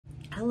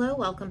Hello,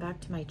 welcome back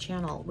to my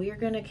channel. We are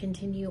going to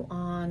continue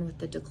on with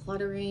the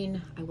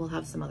decluttering. I will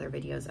have some other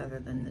videos other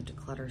than the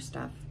declutter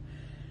stuff,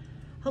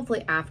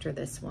 hopefully after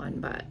this one,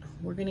 but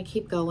we're going to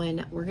keep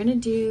going. We're going to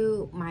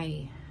do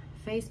my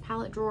face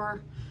palette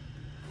drawer.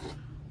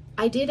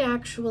 I did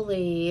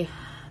actually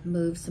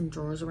move some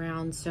drawers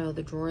around, so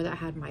the drawer that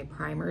had my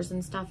primers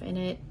and stuff in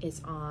it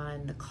is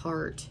on the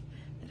cart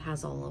that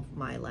has all of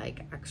my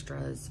like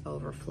extras,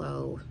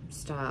 overflow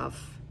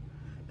stuff,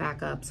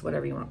 backups,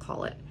 whatever you want to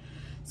call it.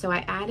 So I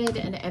added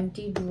an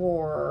empty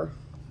drawer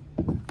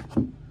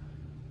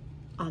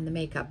on the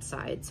makeup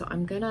side. So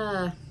I'm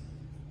gonna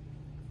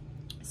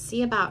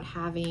see about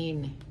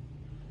having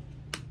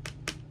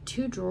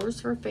 2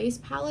 drawers for face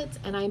palettes,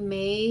 and I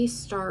may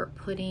start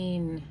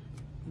putting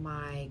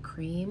my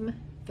cream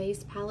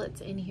face palettes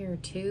in here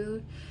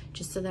too,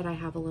 just so that I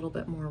have a little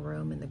bit more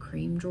room in the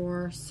cream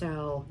drawer.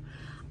 So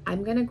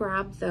I'm gonna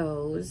grab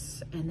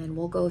those and then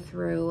we'll go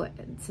through.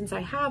 And since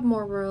I have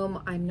more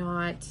room, I'm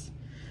not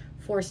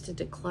forced to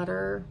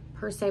declutter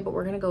per se, but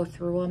we're gonna go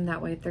through them.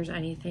 That way, if there's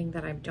anything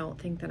that I don't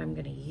think that I'm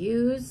gonna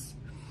use,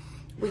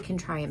 we can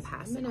try and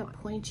pass it on. I'm gonna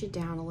point you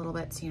down a little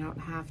bit so you don't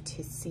have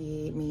to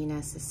see me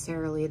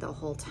necessarily the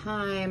whole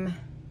time.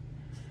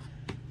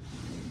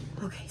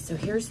 Okay, so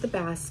here's the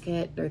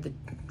basket or the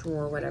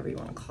drawer, whatever you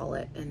wanna call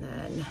it. And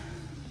then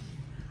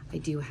I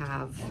do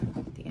have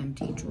the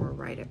empty drawer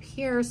right up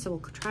here. So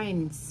we'll try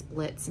and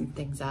split some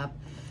things up.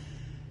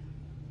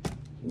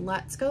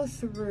 Let's go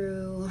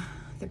through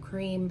the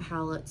cream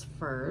palettes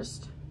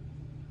first.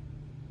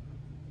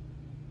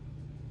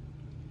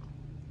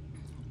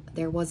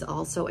 There was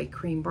also a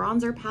cream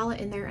bronzer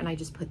palette in there, and I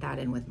just put that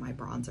in with my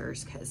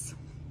bronzers because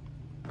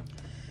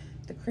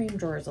the cream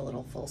drawer is a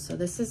little full. So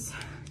this is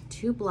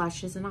 2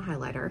 blushes and a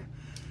highlighter.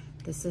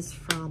 This is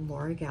from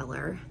Laura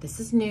Geller. This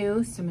is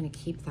new, so I'm going to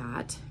keep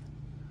that.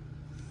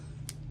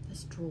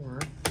 This drawer,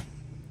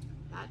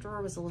 that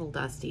drawer was a little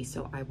dusty,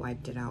 so I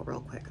wiped it out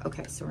real quick.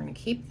 Okay, so we're gonna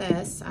keep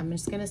this. I'm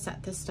just gonna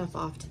set this stuff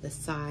off to the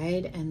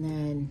side and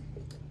then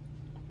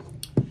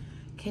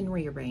can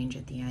rearrange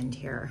at the end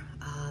here.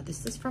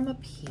 This is from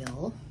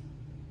Appeal,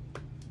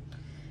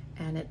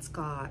 and it's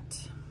got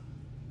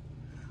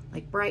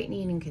like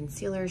brightening and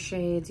concealer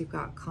shades. You've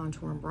got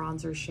contour and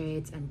bronzer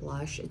shades and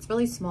blush. It's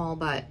really small,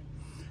 but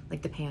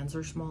like the pans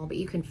are small, but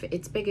you can fit,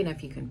 it's big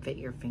enough you can fit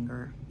your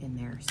finger in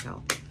there.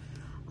 So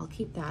I'll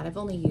keep that. I've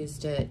only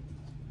used it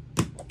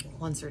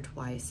once or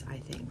twice, I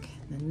think.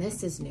 And then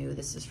this is new.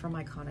 This is from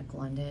Iconic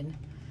London.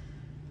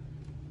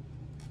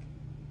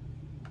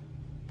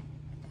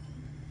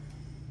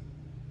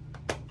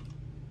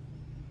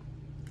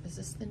 Is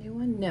this the new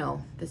one?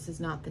 No, this is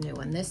not the new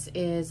one. This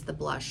is the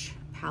blush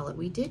palette.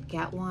 We did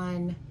get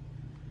one.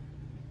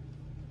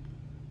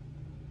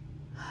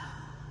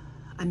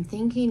 I'm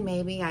thinking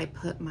maybe I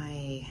put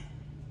my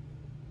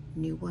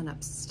new one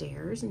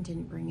upstairs and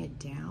didn't bring it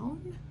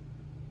down,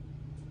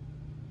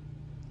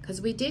 because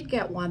we did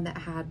get one that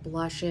had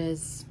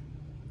blushes,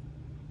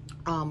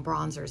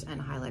 bronzers,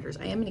 and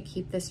highlighters. I am going to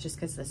keep this just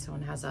because this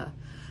one has a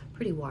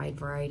pretty wide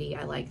variety.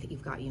 I like that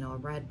you've got, you know, a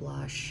red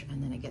blush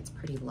and then it gets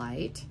pretty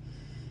light.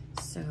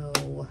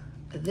 So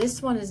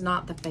this one is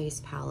not the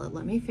face palette.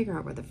 Let me figure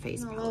out where the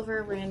face palette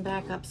over, ran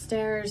back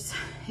upstairs.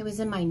 It was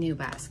in my new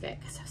basket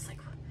because I was like,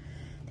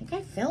 I think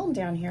I filmed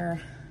down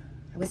here.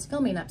 I was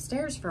filming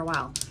upstairs for a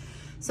while.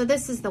 So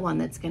this is the one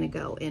that's gonna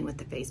go in with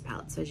the face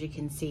palette. So as you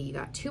can see, you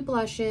got 2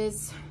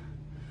 blushes,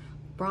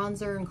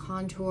 bronzer and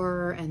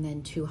contour, and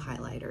then 2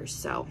 highlighters.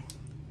 So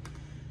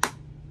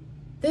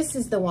this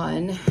is the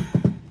one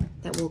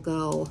that will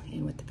go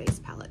in with the face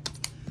palette.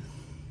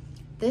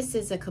 This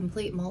is a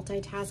complete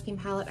multitasking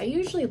palette. I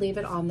usually leave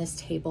it on this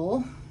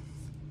table,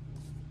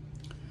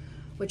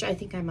 which I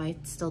think I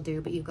might still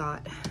do, but you've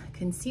got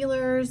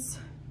concealers,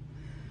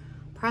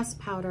 pressed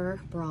powder,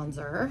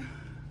 bronzer,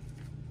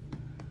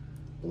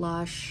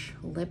 blush,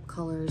 lip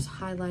colors,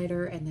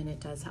 highlighter, and then it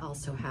does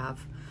also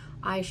have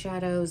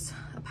eyeshadows,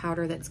 a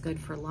powder that's good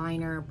for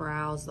liner,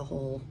 brows, the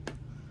whole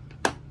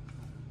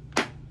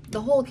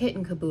kit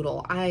and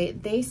caboodle.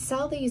 They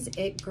sell these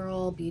It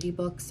Girl beauty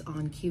books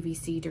on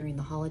QVC during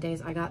the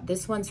holidays. I got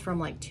this one's from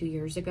like 2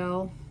 years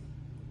ago.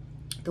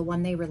 The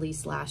one they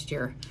released last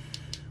year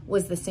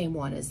was the same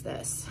one as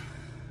this.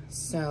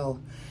 So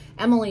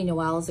Emily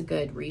Noel is a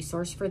good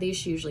resource for these.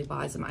 She usually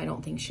buys them. I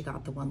don't think she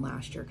got the one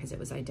last year because it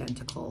was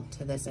identical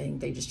to this. I think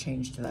they just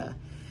changed the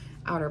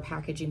outer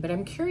packaging, but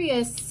I'm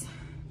curious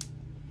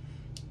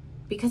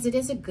because it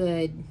is a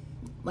good,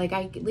 like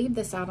I leave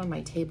this out on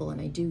my table and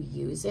I do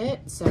use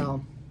it.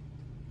 So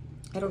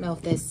I don't know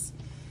if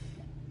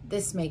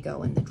this may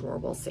go in the drawer.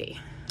 We'll see.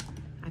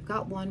 I've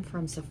got one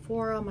from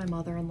Sephora. My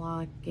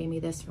mother-in-law gave me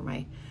this for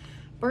my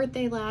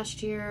birthday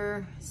last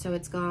year. So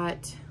it's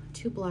got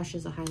 2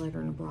 blushes, a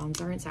highlighter, and a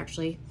bronzer. It's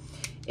actually,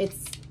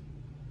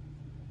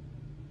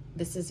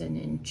 this is an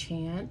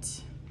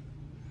Enchant.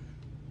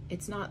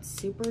 It's not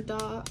super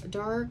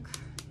dark,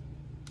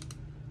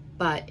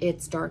 but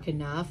it's dark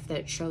enough that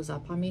it shows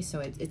up on me. So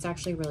it's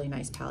actually a really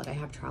nice palette. I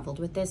have traveled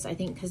with this. I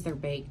think because they're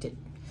baked,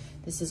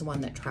 this is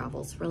one that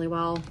travels really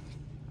well.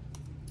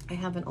 I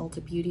have an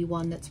Ulta Beauty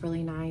one that's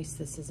really nice.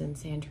 This is in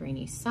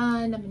Santorini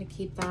Sun. I'm gonna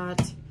keep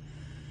that.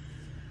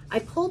 I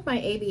pulled my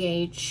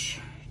ABH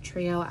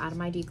trio out of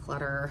my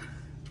declutter.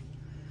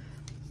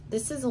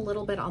 This is a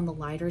little bit on the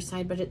lighter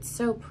side, but it's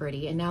so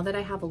pretty. And now that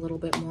I have a little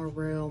bit more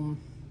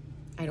room,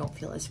 I don't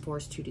feel as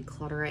forced to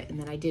declutter it. And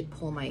then I did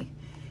pull my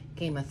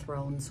Game of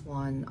Thrones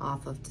one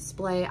off of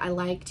display. I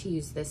like to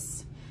use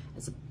this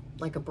as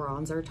like a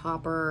bronzer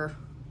topper.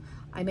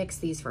 I mix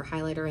these for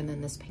highlighter, and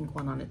then this pink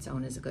one on its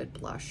own is a good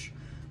blush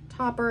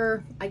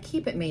topper. I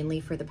keep it mainly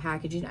for the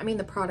packaging. I mean,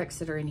 the products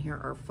that are in here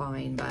are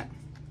fine, but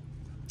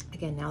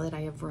again, now that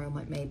I have room,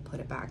 I may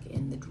put it back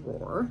in the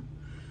drawer.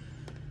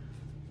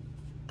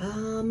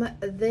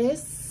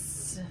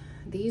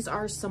 These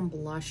are some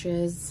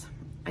blushes.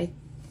 I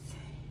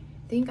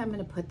think I'm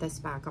gonna put this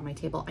back on my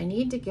table. I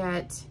need to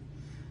get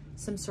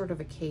some sort of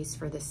a case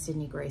for this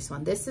Sydney Grace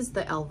one. This is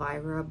the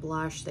Elvira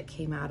blush that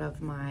came out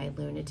of my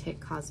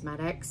Lunatic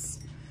Cosmetics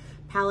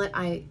palette.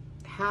 I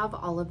have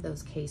all of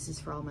those cases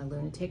for all my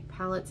Lunatic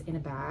palettes in a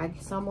bag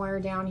somewhere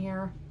down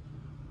here.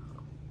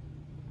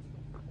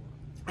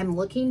 I'm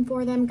looking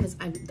for them because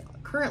I'm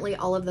currently,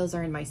 all of those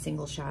are in my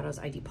single shadows.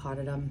 I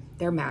depotted them.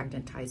 They're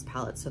magnetized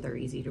palettes, so they're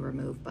easy to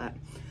remove, but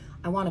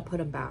I want to put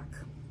them back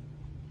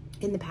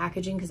in the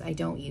packaging because I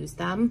don't use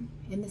them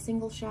in the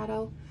single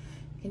shadow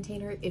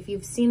container. If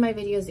you've seen my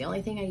videos, the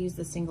only thing I use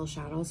the single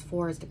shadows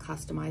for is to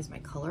customize my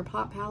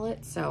ColourPop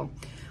palette. So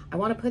I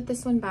want to put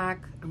this one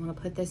back. I want to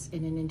put this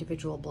in an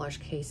individual blush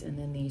case, and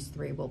then these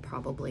three will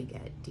probably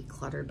get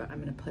decluttered, but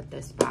I'm going to put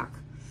this back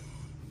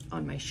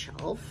on my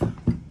shelf.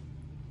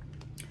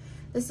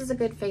 This is a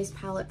good face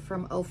palette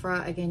from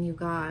Ofra. Again, you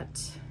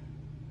got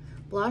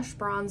blush,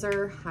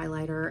 bronzer,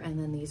 highlighter, and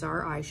then these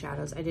are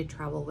eyeshadows. I did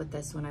travel with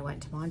this when I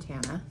went to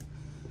Montana.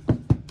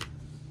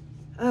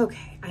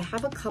 Okay, I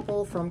have a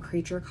couple from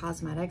Creature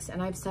Cosmetics,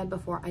 and I've said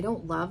before, I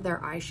don't love their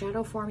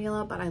eyeshadow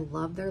formula, but I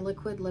love their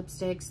liquid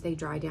lipsticks. They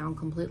dry down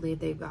completely.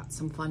 They've got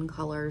some fun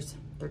colors.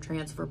 They're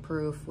transfer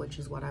proof, which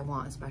is what I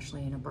want,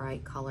 especially in a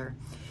bright color.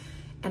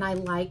 And I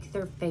like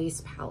their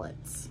face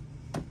palettes.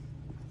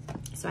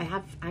 So I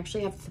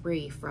actually have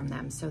three from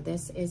them. So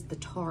this is the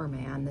Tar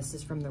Man. This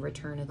is from the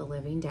Return of the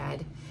Living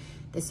Dead.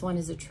 This one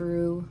is a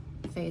true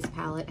face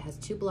palette. It has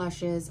two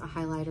blushes, a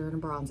highlighter, and a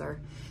bronzer.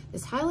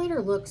 This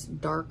highlighter looks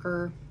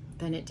darker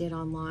than it did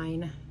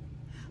online,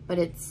 but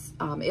it's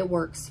it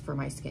works for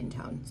my skin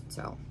tone,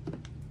 so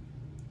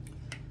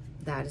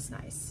that is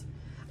nice.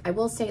 I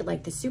will say,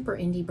 like, the super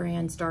indie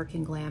brands, Dark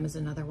and Glam is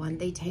another one.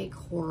 They take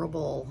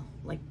horrible,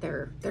 like,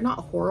 they're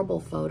not horrible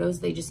photos.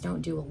 They just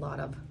don't do a lot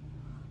of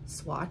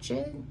swatch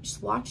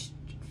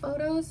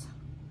photos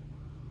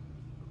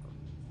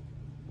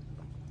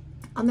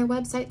on their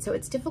website, so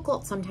it's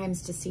difficult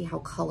sometimes to see how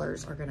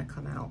colors are going to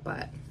come out,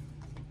 but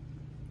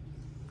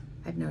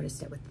I've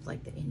noticed it with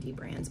like the indie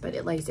brands. But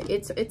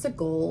it's a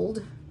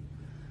gold,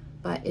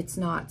 but it's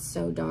not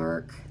so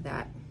dark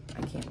that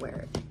I can't wear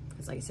it,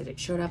 because like I said, it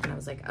showed up and I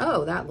was like,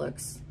 oh, that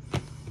looks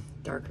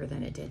darker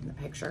than it did in the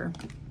picture.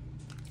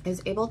 I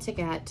was able to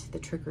get the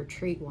Trick or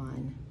Treat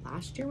one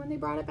last year when they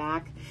brought it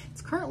back.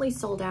 It's currently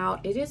sold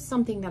out. It is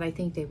something that I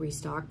think they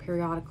restock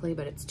periodically,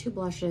 but it's two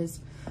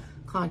blushes,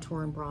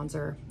 contour, and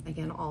bronzer.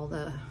 Again, all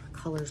the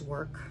colors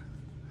work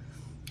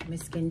my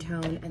skin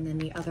tone. And then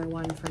the other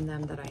one from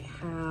them that I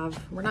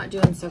have, we're not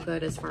doing so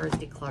good as far as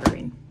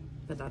decluttering,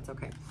 but that's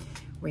okay.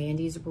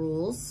 Randy's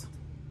Rules.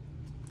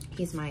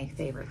 He's my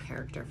favorite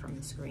character from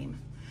the Scream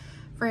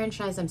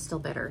franchise. I'm still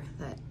bitter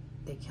that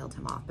they killed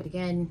him off. But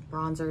again,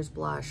 bronzers,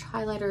 blush,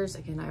 highlighters.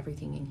 Again,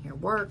 everything in here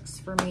works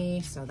for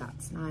me, so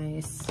that's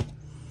nice.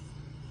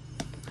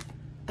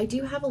 I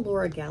do have a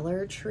Laura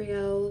Geller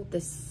trio.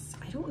 This,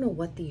 I don't know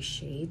what these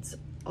shades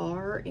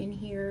are in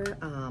here.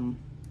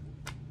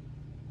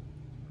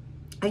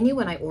 I knew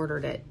when I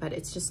ordered it, but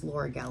it's just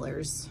Laura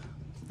Geller's.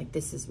 Like,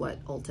 this is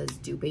what Ulta's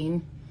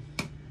duping.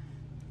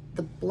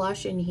 The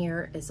blush in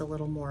here is a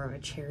little more of a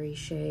cherry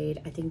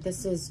shade. I think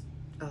this is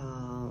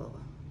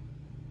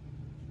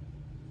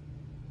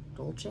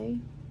Dolce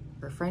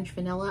or French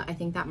Vanilla. I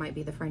think that might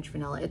be the French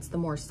Vanilla. It's the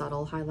more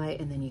subtle highlight,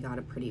 and then you got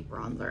a pretty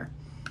bronzer.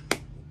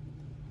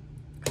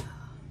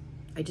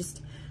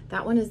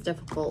 That one is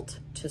difficult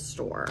to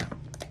store.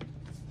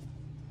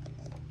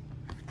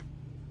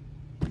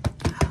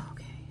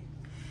 Okay.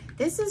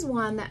 This is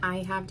one that I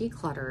have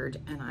decluttered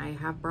and I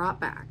have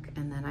brought back,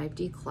 and then I've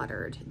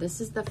decluttered.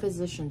 This is the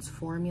Physicians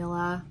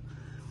Formula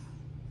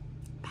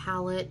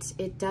palette.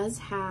 It does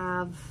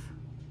have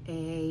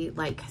a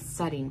like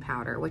setting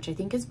powder, which I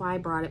think is why I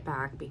brought it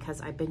back, because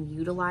I've been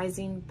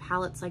utilizing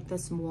palettes like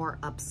this more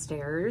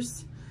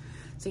upstairs.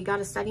 So you got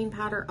a setting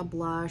powder, a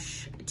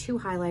blush, two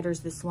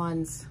highlighters. This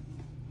one's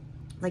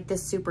like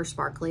this super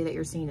sparkly that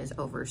you're seeing is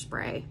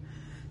Overspray.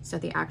 So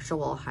the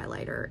actual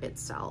highlighter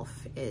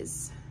itself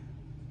is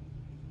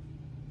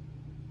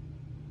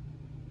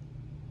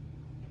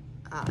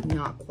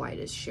not quite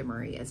as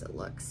shimmery as it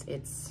looks.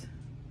 It's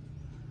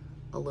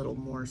a little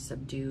more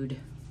subdued.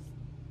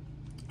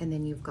 And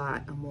then you've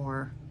got a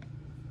more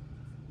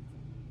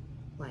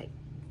like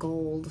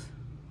gold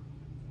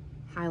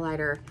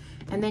highlighter.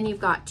 And then you've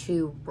got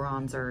two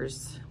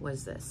bronzers. What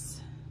is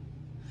this?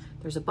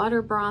 There's a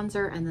butter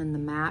bronzer and then the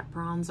matte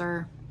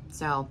bronzer.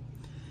 So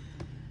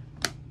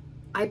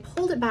I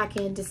pulled it back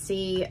in to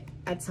see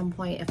at some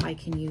point if I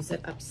can use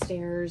it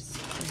upstairs.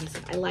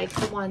 I like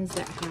the ones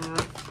that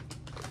have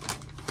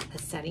a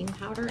setting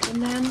powder in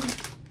them.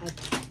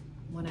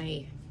 When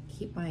I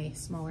keep my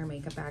smaller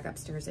makeup bag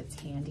upstairs, it's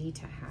handy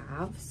to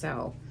have.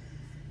 So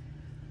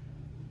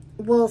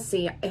we'll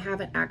see. I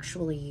haven't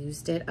actually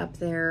used it up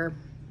there.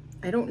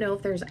 I don't know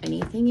if there's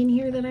anything in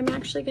here that I'm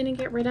actually going to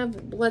get rid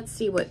of. Let's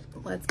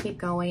keep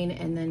going,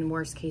 and then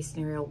worst case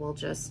scenario, we'll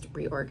just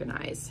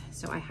reorganize.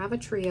 So I have a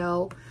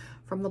trio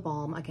from the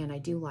Balm. Again, I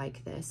do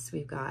like this.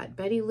 We've got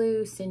Betty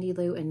Lou, Cindy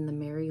Lou, and the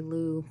Mary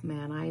Lou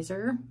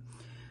Manizer.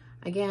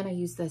 Again, I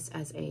use this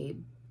as a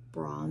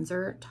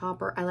bronzer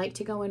topper. I like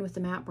to go in with the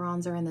matte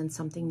bronzer and then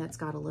something that's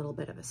got a little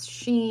bit of a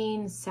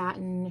sheen,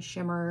 satin,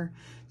 shimmer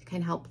to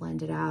kind of help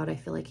blend it out. I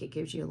feel like it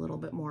gives you a little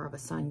bit more of a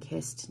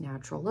sun-kissed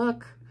natural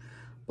look.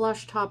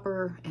 Blush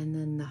topper, and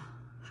then the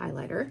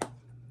highlighter.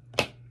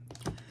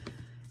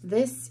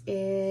 This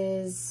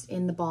is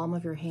in the Balm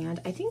of Your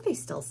Hand. I think they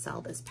still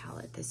sell this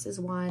palette. This is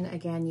one.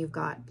 Again, you've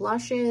got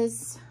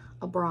blushes,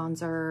 a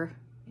bronzer,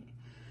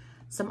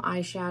 some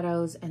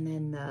eyeshadows, and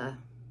then the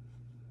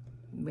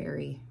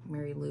Mary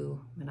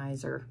Lou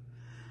Manizer.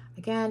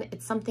 Again,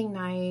 it's something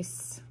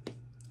nice.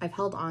 I've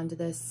held on to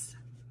this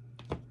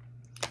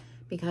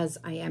because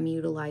I am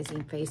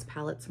utilizing face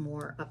palettes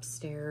more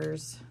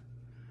upstairs.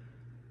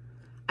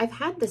 I've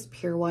had this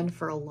Pure one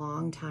for a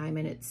long time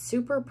and it's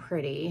super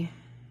pretty.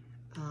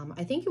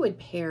 I think it would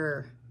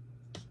pair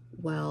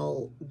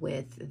well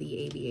with the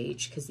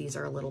ABH because these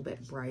are a little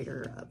bit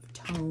brighter of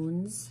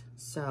tones.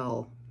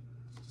 So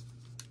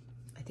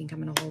I think I'm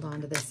going to hold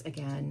on to this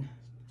again.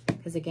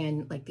 Because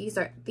again, like these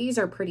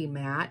are pretty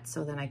matte,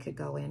 so then I could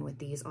go in with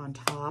these on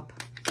top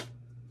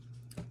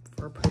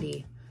for a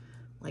pretty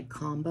like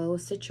combo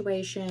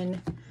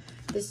situation.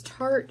 This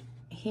Tarte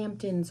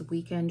Hamptons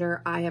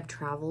Weekender, I have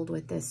traveled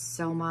with this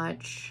so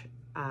much.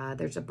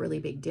 There's a really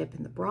big dip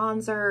in the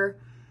bronzer.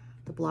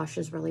 The blush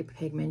is really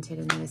pigmented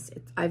in this.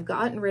 I've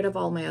gotten rid of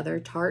all my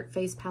other Tarte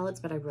face palettes,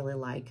 but I really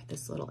like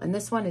this little, and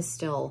this one is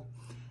still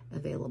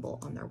available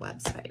on their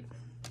website.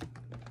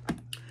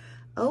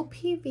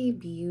 OPV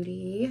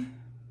Beauty.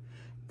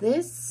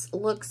 This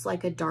looks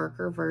like a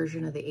darker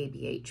version of the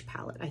ABH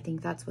palette. I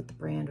think that's what the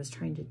brand was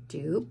trying to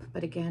dupe.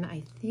 But again,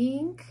 I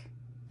think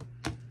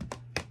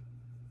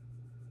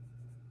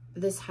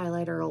this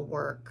highlighter will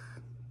work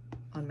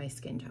on my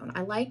skin tone.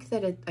 I like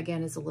that it,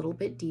 again, is a little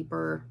bit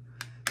deeper,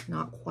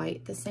 not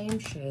quite the same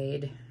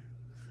shade.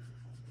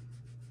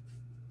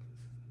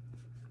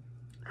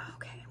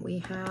 Okay, we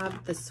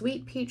have the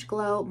Sweet Peach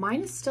Glow.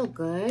 Mine is still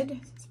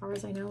good, as far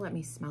as I know. Let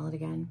me smell it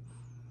again.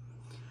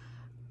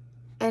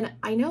 And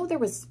I know there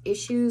was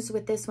issues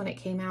with this when it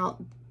came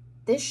out.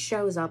 This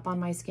shows up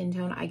on my skin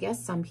tone. I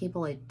guess some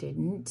people it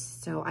didn't.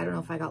 So I don't know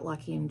if I got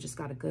lucky and just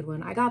got a good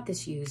one. I got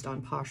this used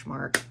on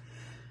Poshmark.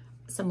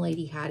 Some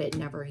lady had it,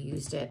 never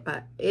used it,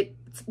 but it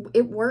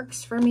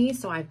works for me,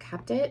 so I've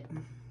kept it.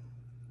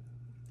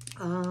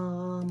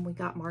 We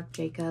got Marc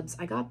Jacobs.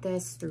 I got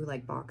this through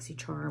like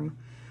BoxyCharm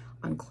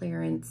on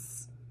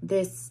clearance.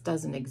 This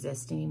doesn't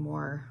exist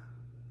anymore,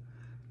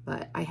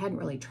 but I hadn't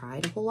really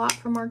tried a whole lot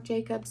from Marc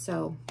Jacobs,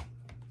 so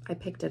I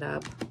picked it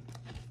up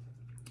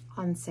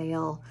on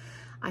sale.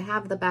 I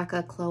have the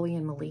Becca, Chloe,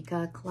 and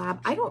Malika collab.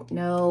 I don't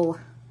know.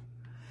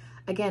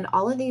 Again,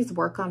 all of these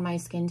work on my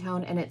skin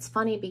tone, and it's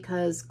funny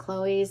because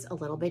Chloe's a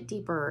little bit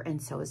deeper and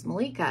so is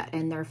Malika,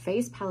 and their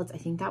face palettes, I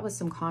think that was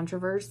some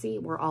controversy,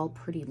 were all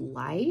pretty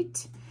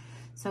light.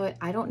 So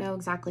I don't know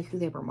exactly who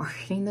they were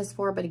marketing this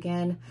for, but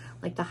again,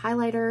 like the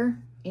highlighter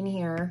in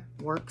here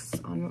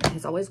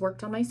has always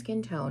worked on my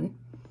skin tone.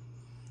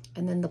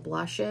 And then the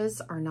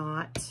blushes are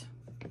not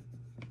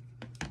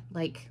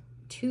like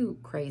too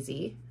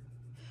crazy.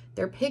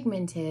 They're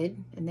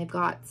pigmented and they've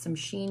got some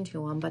sheen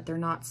to them, but they're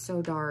not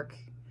so dark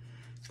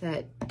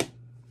that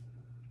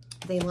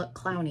they look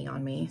clowny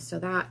on me. So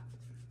that,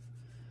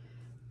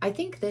 I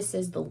think this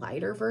is the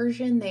lighter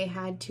version. They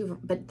had to,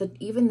 but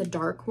even the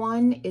dark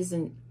one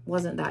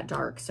wasn't that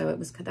dark. So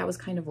that was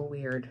kind of a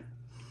weird.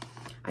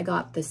 I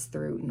got this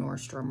through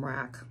Nordstrom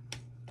Rack,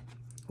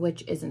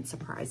 which isn't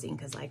surprising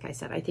because like I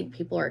said, I think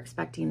people are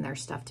expecting their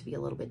stuff to be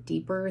a little bit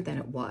deeper than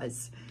it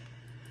was.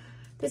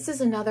 This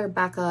is another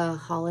Becca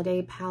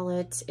holiday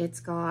palette. It's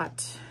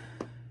got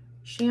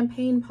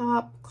champagne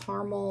pop,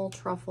 caramel,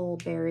 truffle,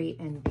 berry,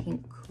 and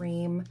pink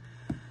cream.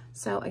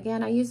 So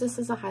again, I use this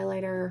as a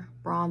highlighter,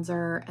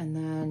 bronzer, and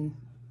then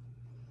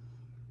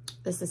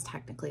this is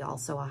technically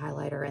also a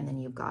highlighter, and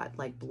then you've got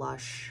like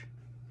blush,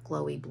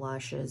 glowy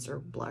blushes or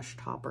blush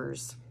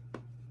toppers.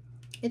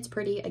 It's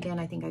pretty. Again,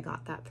 I think I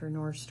got that through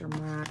Nordstrom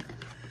Rack.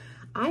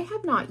 I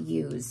have not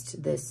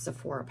used this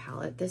Sephora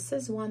palette. This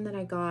is one that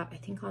I got, I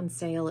think on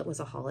sale. It was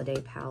a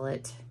holiday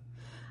palette.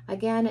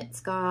 Again, it's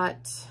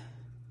got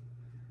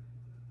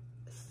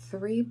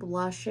 3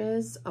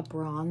 blushes, a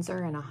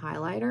bronzer, and a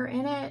highlighter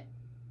in it.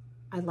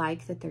 I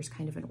like that there's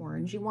kind of an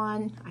orangey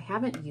one. I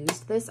haven't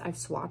used this. I've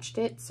swatched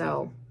it,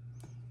 so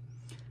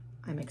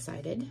I'm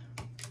excited.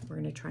 We're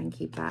gonna try and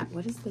keep that.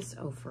 What is this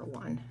for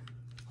one?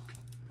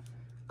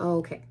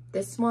 Okay,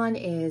 this one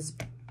is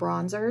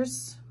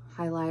bronzers,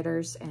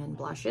 highlighters, and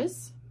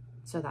blushes.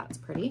 So that's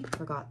pretty.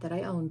 Forgot that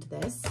I owned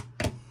this.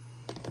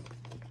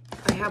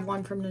 I have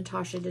one from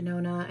Natasha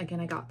Denona. Again,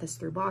 I got this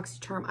through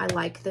BoxyCharm. I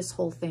like this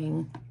whole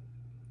thing.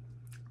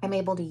 I'm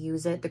able to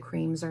use it. The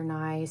creams are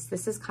nice.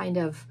 This is kind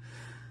of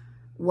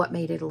what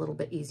made it a little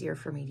bit easier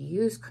for me to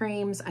use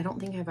creams. I don't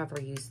think I've ever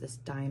used this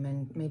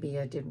diamond. Maybe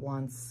I did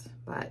once,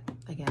 but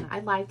again, I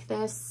like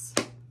this.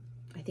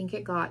 I think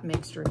it got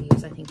mixed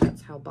reviews. I think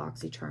that's how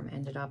BoxyCharm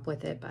ended up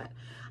with it, but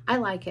I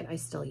like it. I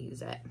still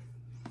use it.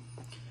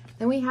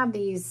 Then we have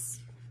these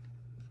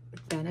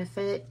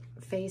Benefit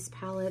face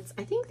palettes.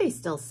 I think they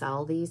still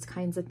sell these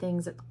kinds of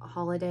things at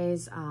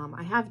holidays.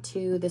 I have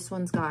two. This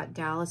one's got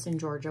Dallas and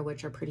Georgia,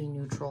 which are pretty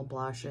neutral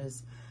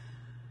blushes.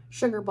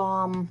 Sugar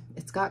Bomb.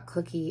 It's got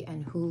Cookie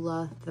and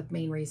Hula. The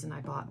main reason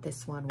I bought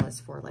this one was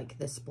for like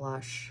this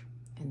blush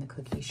in the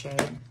Cookie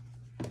shade.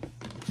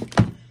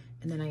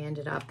 And then I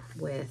ended up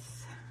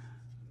with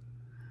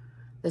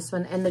this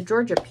one and the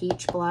Georgia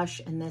Peach blush,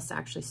 and this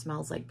actually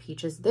smells like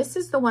peaches. This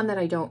is the one that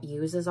I don't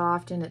use as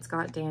often. It's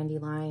got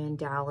Dandelion,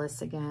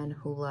 Dallas again,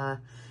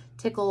 Hula,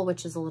 Tickle,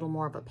 which is a little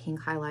more of a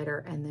pink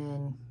highlighter, and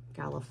then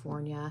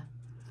California.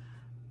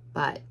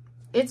 But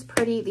it's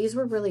pretty. These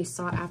were really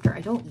sought after.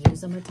 I don't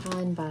use them a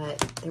ton, but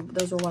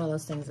those were one of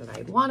those things that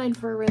I wanted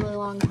for a really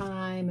long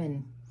time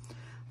and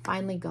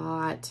finally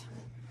got.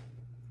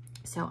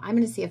 So I'm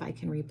going to see if I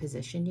can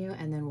reposition you,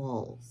 and then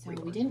we'll... So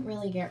we didn't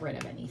really get rid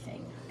of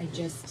anything. I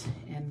just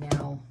am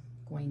now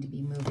going to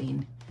be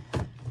moving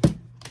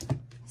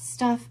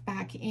stuff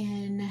back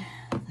in.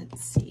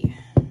 Let's see.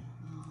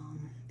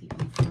 The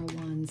Ofra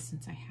ones,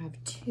 since I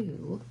have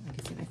two.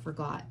 Like I said, I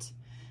forgot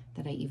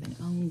that I even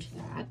owned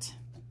that.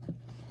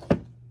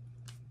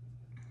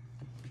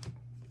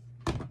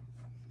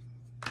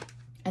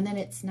 And then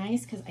it's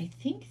nice because I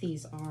think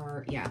these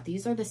are, yeah,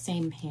 these are the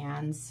same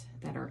pans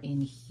that are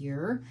in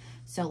here.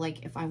 So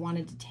like if I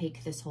wanted to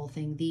take this whole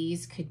thing,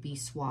 these could be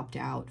swapped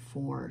out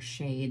for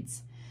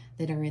shades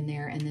that are in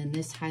there. And then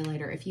this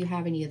highlighter, if you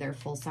have any of their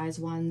full-size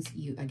ones,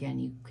 you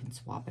can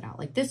swap it out.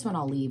 Like this one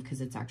I'll leave because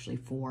it's actually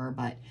 4,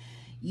 but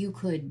you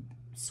could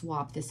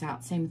swap this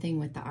out. Same thing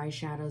with the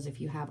eyeshadows.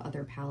 If you have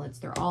other palettes,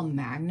 they're all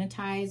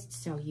magnetized,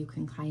 so you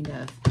can kind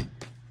of,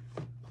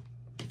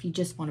 if you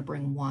just want to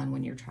bring one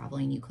when you're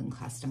traveling, you can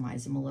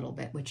customize them a little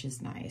bit, which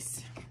is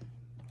nice.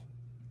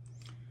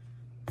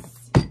 Let's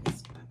see,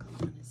 this back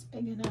one is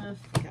big enough.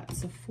 We got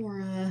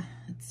Sephora.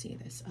 Let's see,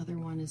 this other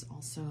one is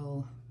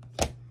also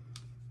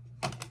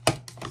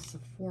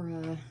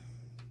Sephora.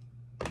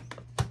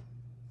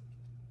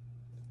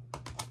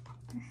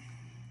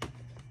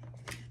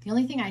 The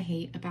only thing I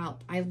hate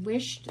about, I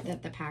wished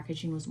that the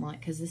packaging was more like,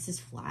 because this is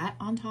flat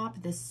on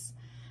top. This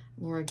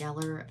Laura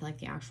Geller, like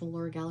the actual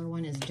Laura Geller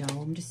one, is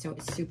domed, so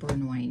it's super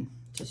annoying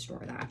to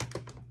store that.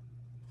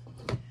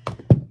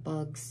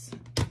 Bugs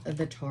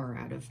the tar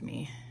out of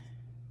me.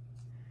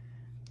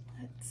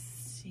 Let's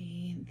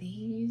see,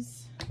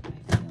 these,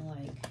 I feel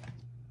like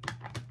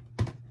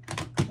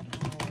could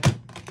all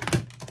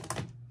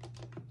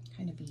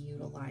kind of be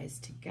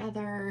utilized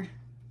together.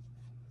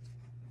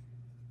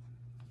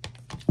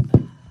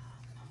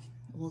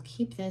 We'll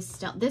keep this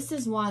still. This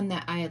is one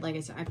that like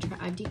I said,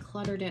 I've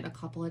decluttered it a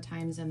couple of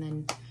times and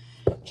then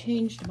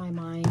changed my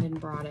mind and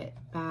brought it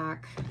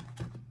back.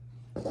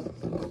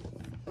 And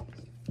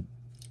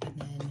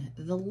then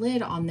the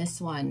lid on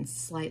this one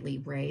slightly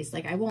raised.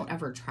 Like I won't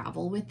ever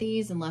travel with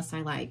these unless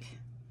I like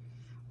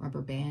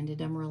rubber banded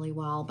them really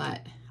well,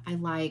 but I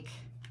like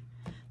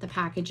the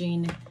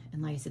packaging,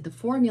 and like I said, the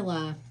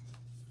formula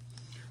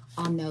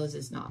on those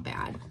is not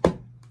bad.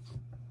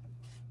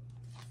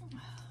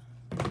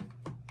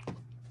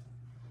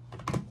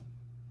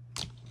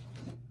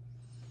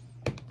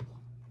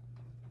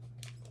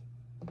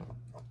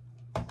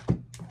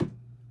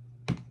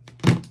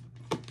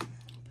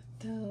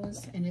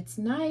 And it's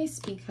nice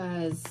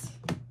because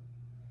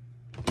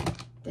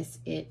this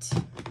It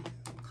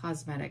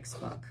Cosmetics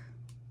book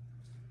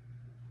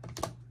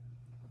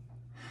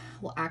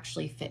will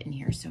actually fit in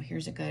here. So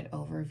here's a good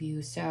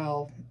overview.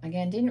 So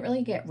again, didn't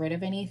really get rid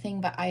of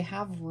anything, but I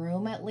have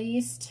room at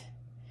least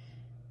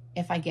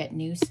if I get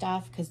new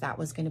stuff, because that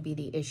was going to be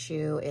the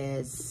issue,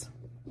 is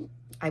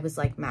I was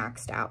like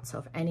maxed out. So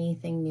if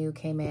anything new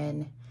came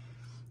in,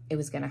 it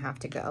was gonna have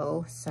to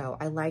go. So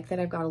I like that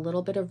I've got a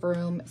little bit of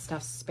room,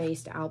 stuff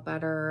spaced out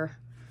better.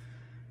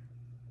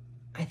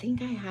 I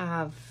think I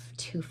have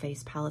 2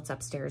 face palettes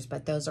upstairs,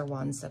 but those are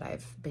ones that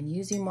I've been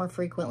using more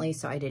frequently,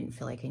 so I didn't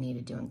feel like I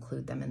needed to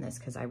include them in this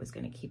because I was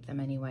gonna keep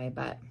them anyway.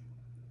 But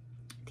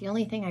the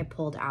only thing I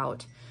pulled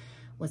out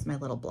was my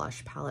little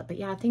blush palette. But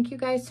yeah, thank you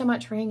guys so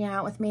much for hanging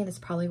out with me. This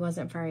probably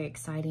wasn't very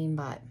exciting,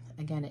 but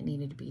again, it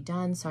needed to be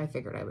done, so I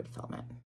figured I would film it.